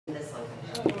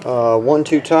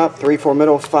1-2 top, 3-4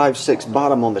 middle, 5-6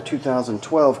 bottom on the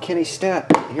 2012 Kenny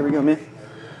Stat. Here we go, man.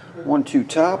 1-2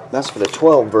 top, that's for the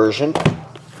 12 version.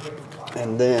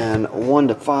 And then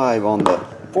 1-5 on the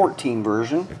 14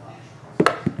 version.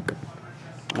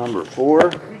 Number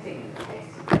 4.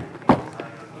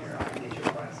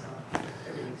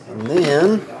 And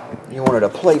then you wanted a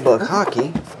Playbook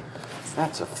hockey.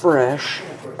 That's a fresh.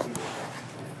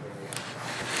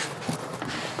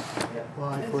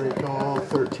 Live break all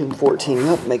 13, 14.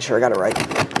 Yep, make sure I got it right.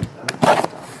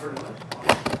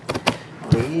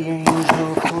 The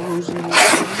angel closing.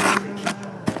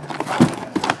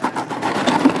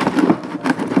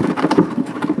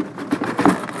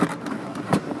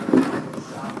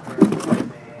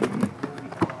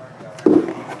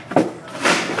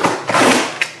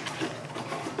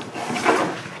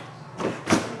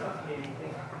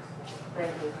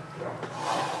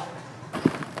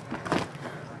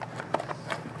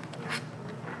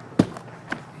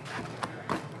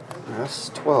 That's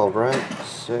 12, right?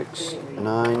 6,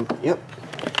 9, yep.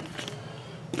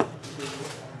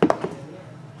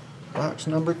 Box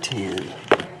number 10.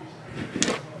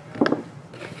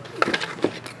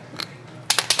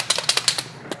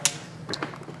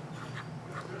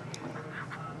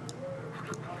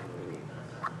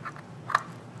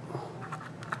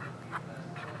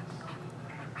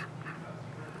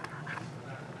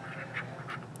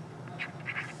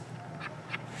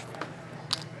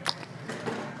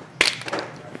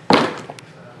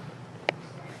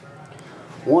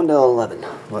 One to 11.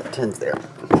 What 10's there?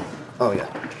 Oh yeah.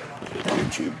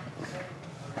 YouTube.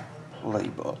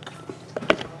 Playbook.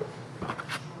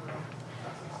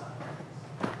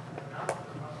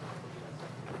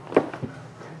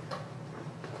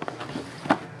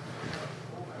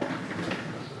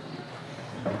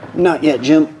 Not yet,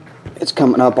 Jim. It's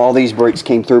coming up. All these breaks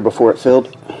came through before it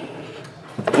filled.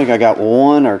 I think I got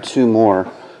 1 or 2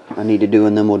 more I need to do,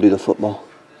 and then we'll do the football.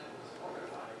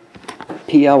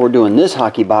 PL, we're doing this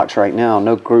hockey box right now,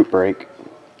 no group break.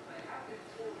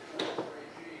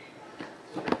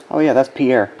 Oh yeah, that's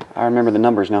Pierre. I remember the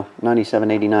numbers now.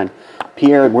 9789.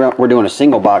 Pierre, we're doing a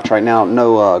single box right now.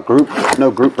 No group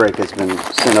break has been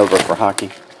sent over for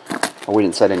hockey. Oh, we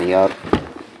didn't set any up.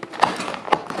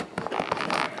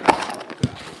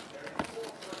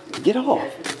 Get off.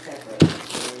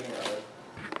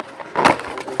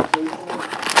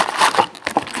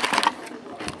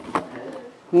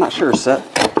 I'm not sure, Seth.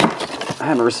 I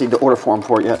haven't received the order form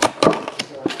for it yet.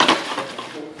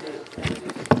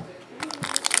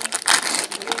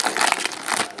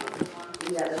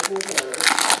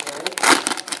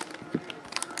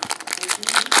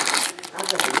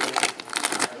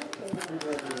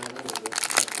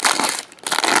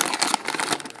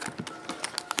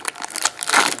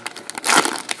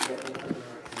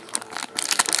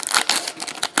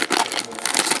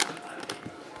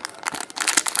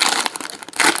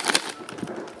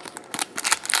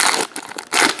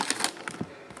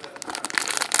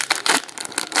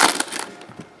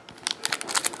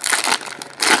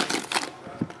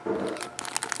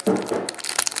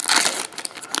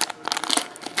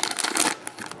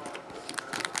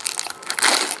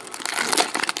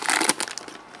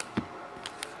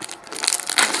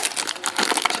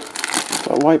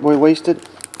 That white boy wasted.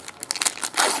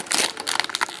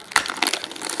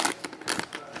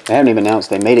 They haven't even announced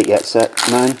they made it yet, set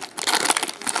 9.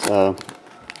 So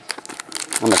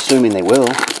I'm assuming they will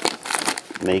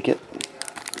make it.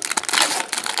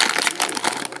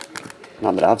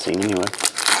 Not that I've seen anyway.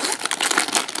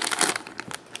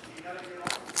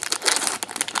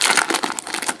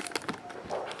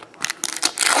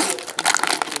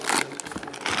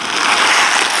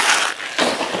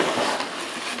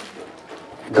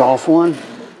 Golf one,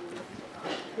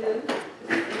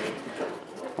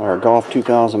 or Golf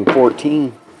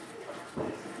 2014.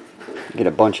 Get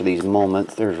a bunch of these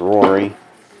moments. There's Rory.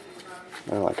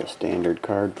 They're like a standard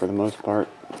card for the most part.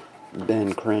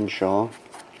 Ben Crenshaw.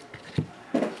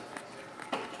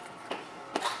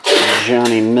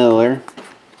 Johnny Miller.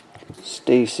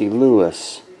 Stacy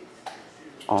Lewis.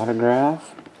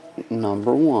 Autograph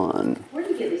number 1. Where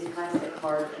do you get these plastic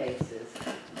card cases?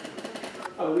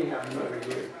 Oh, we have them over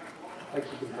here. Like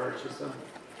you can purchase them.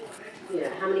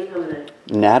 Yeah, how many come in?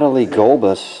 Natalie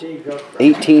Golbus.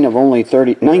 18 of only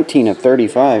 30, 19 of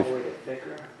 35.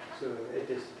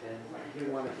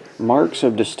 Marks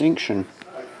of distinction.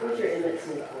 Where's your Emmett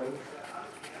Smith one?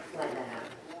 Like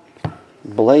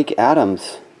that. Blake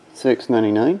Adams,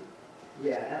 $6.99.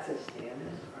 Yeah, that's a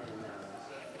standard.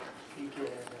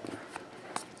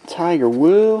 Tiger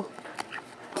Woo.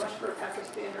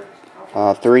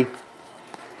 3.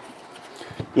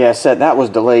 Yeah, I said that was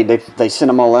delayed. They sent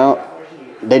them all out.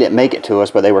 They didn't make it to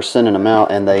us, but they were sending them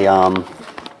out, and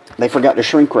they forgot to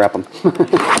shrink wrap them.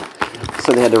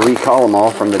 So they had to recall them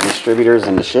all from the distributors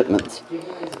and the shipments.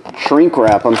 Shrink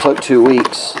wrap them, took 2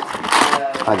 weeks.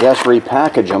 I guess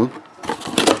repackage them,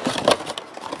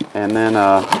 and then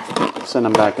send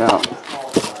them back out.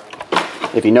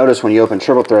 If you notice when you open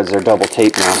triple threads, they're double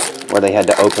tape now, where they had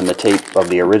to open the tape of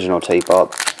the original tape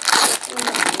up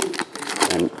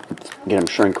and get them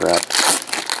shrink wrapped.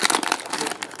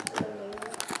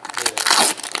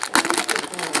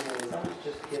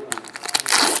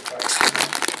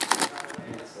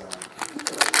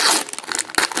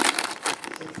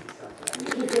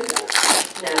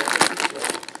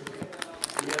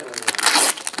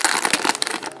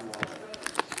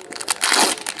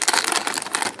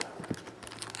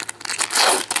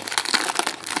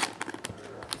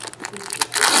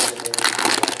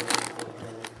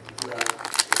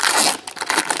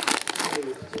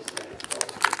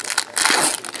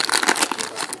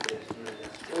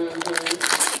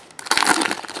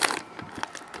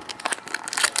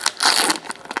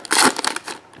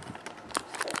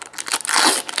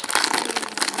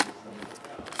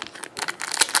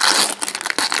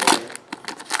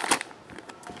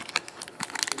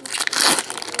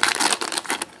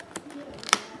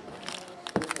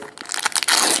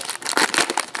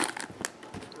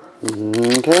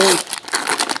 Okay,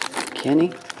 Kenny,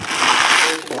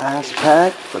 last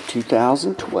pack for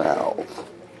 2012.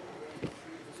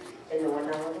 And the $1 one?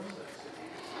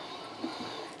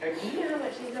 Or do you know how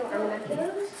much these are? I mean, I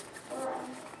can't.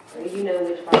 Or you know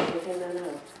which box was in there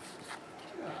now?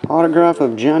 Autograph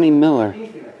of Johnny Miller.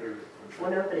 Well,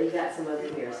 no, but he got some over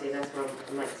here. See, that's where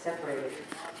I'm like separated.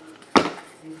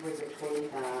 These ones are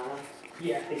 25.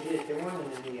 Yeah, they did. They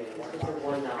weren't in the other This was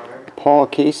a $1. Paul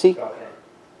Casey. Okay.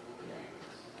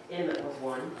 Emmett was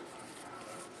one.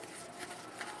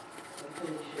 I'm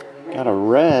pretty sure. Got a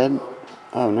red.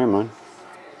 Oh, never mind.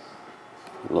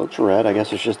 Looks red. I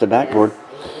guess it's just a backboard.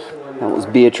 That was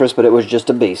Beatrice, but it was just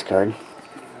a base card.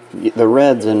 The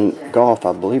reds in golf,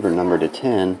 I believe, are numbered to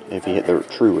 10. If you hit the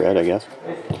true red, I guess.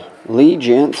 Lee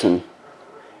Jansen.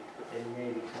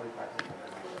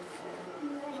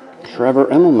 Trevor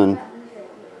Immelman.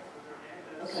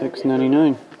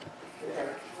 $6.99.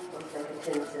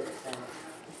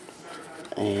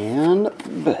 And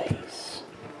base.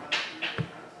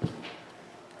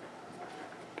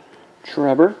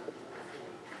 Trevor,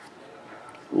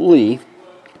 Lee,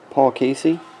 Paul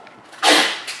Casey,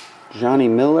 Johnny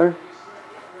Miller,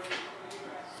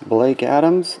 Blake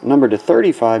Adams, numbered to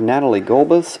 35, Natalie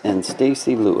Golbus, and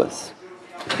Stacy Lewis.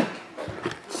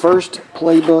 First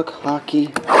Playbook hockey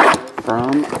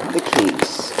from the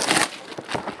case.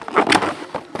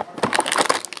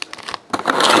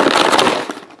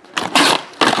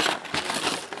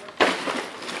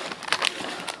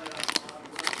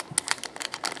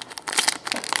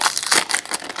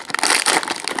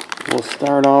 We'll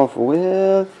start off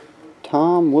with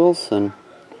Tom Wilson.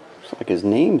 Looks like his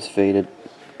name's faded.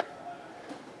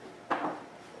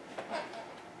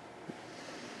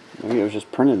 Maybe it was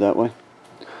just printed that way.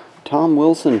 Tom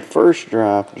Wilson, first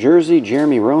draft. Jersey,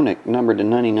 Jeremy Roenick, numbered to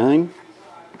 99.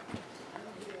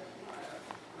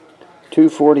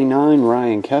 249,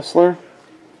 Ryan Kessler.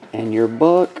 And your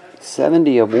book,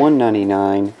 70 of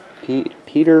 199,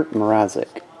 Peter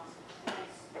Mrazek.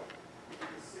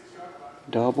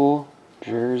 Double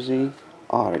jersey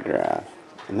autograph.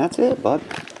 And that's it, bud.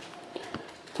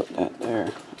 Put that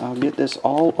there. I'll get this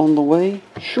all on the way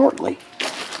shortly.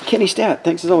 Kenny Stat,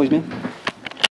 thanks as always, man.